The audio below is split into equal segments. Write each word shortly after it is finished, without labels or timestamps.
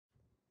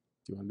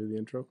Do you want to do the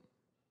intro?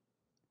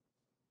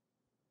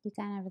 You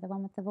kind of are the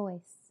one with the voice.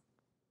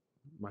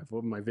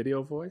 My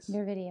video voice?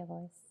 Your video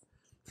voice.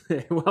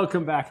 Hey,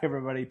 welcome back,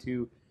 everybody,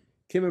 to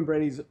Kim and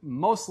Brady's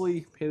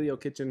Mostly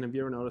Paleo Kitchen. Have you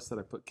ever noticed that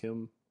I put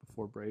Kim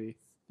before Brady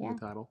in the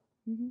title?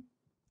 Mm-hmm.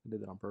 I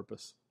did that on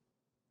purpose.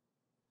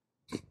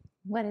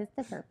 What is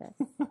the purpose?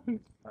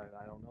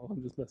 I don't know.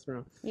 I'm just messing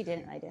around. You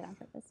didn't really do it on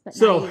purpose, but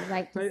So, now you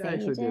like to I say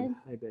actually you did.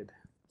 I did.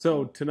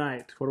 So,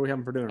 tonight, what are we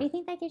having for dinner? Do you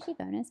think that gives you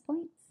bonus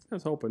points? I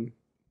was hoping.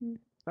 Hmm.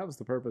 That was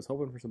the purpose,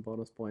 hoping for some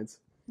bonus points.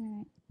 All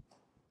right.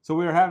 So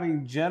we are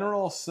having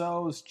General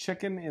Tso's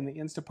chicken in the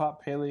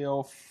Instapot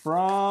Paleo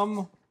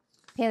from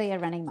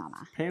Paleo Running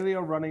Mama.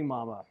 Paleo Running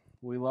Mama.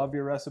 We love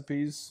your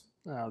recipes.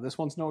 This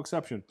one's no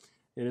exception.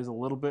 It is a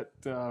little bit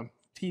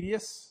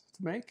tedious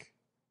to make.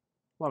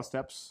 A lot of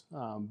steps,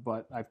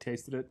 but I've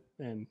tasted it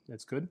and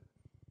it's good.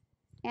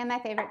 And my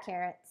favorite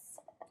carrots.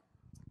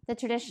 The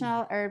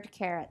traditional herbed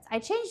carrots. I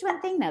changed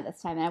one thing though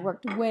this time and it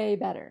worked way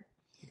better.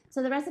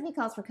 So the recipe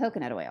calls for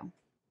coconut oil.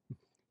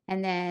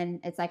 And then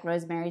it's like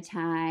rosemary,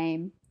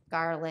 thyme,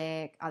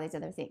 garlic, all these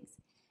other things.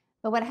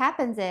 But what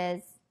happens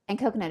is, and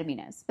coconut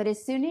aminos, but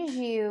as soon as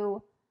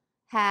you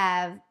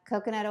have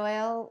coconut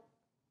oil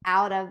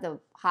out of the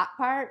hot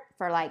part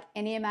for like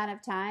any amount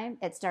of time,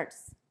 it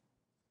starts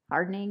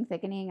hardening,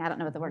 thickening, I don't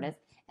know what the word is.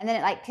 And then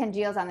it like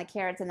congeals on the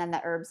carrots and then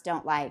the herbs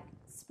don't like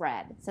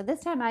spread. So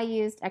this time I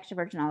used extra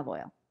virgin olive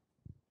oil.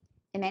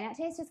 It may not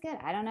taste as good,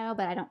 I don't know,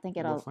 but I don't think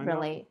it'll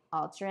really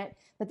alter it.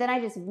 But then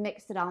I just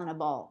mixed it all in a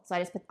bowl. So I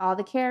just put all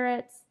the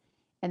carrots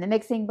in the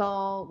mixing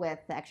bowl with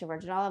the extra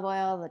virgin olive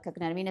oil, the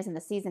coconut aminos, and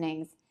the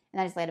seasonings,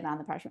 and I just laid them on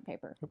the parchment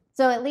paper.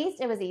 So at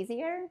least it was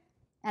easier,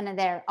 and then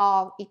they're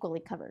all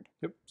equally covered.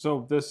 Yep.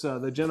 So this,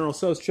 the General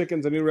Tso's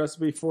chicken's a new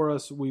recipe for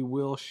us. We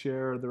will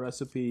share the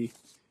recipe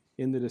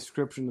in the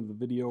description of the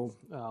video.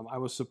 I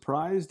was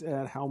surprised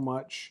at how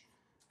much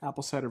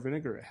apple cider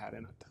vinegar it had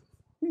in it.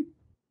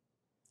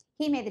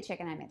 He made the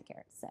chicken, I made the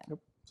carrots. So, yep.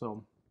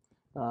 So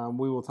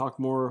we will talk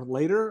more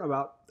later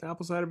about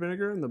apple cider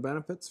vinegar and the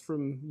benefits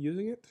from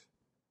using it.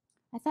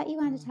 I thought you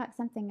wanted to talk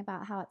something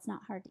about how it's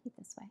not hard to eat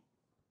this way.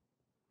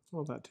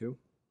 Well, that too.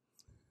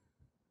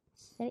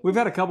 We've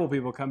had a couple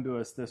people come to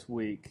us this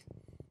week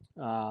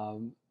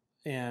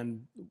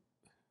and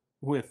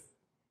with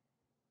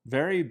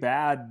very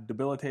bad,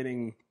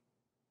 debilitating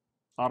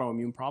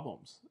autoimmune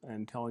problems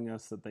and telling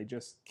us that they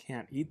just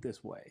can't eat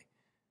this way.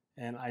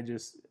 And I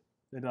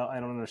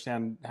don't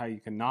understand how you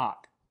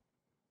cannot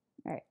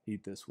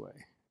eat this way.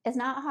 It's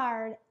not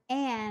hard,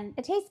 and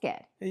it tastes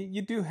good.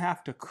 You do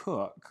have to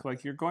cook.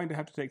 Like, you're going to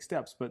have to take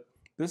steps, but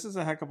this is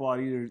a heck of a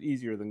lot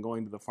easier than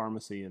going to the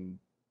pharmacy and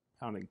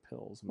pounding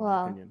pills, in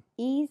my opinion.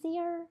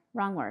 Easier?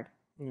 Wrong word.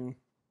 you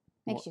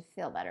Makes you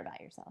feel better about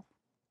yourself.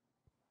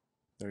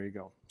 There you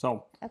go.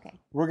 So, okay,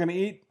 we're going to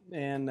eat,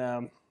 and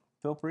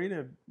feel free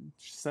to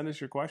send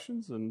us your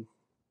questions, and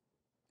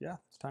yeah,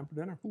 it's time for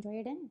dinner. Enjoy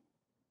your dinner.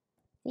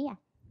 See ya.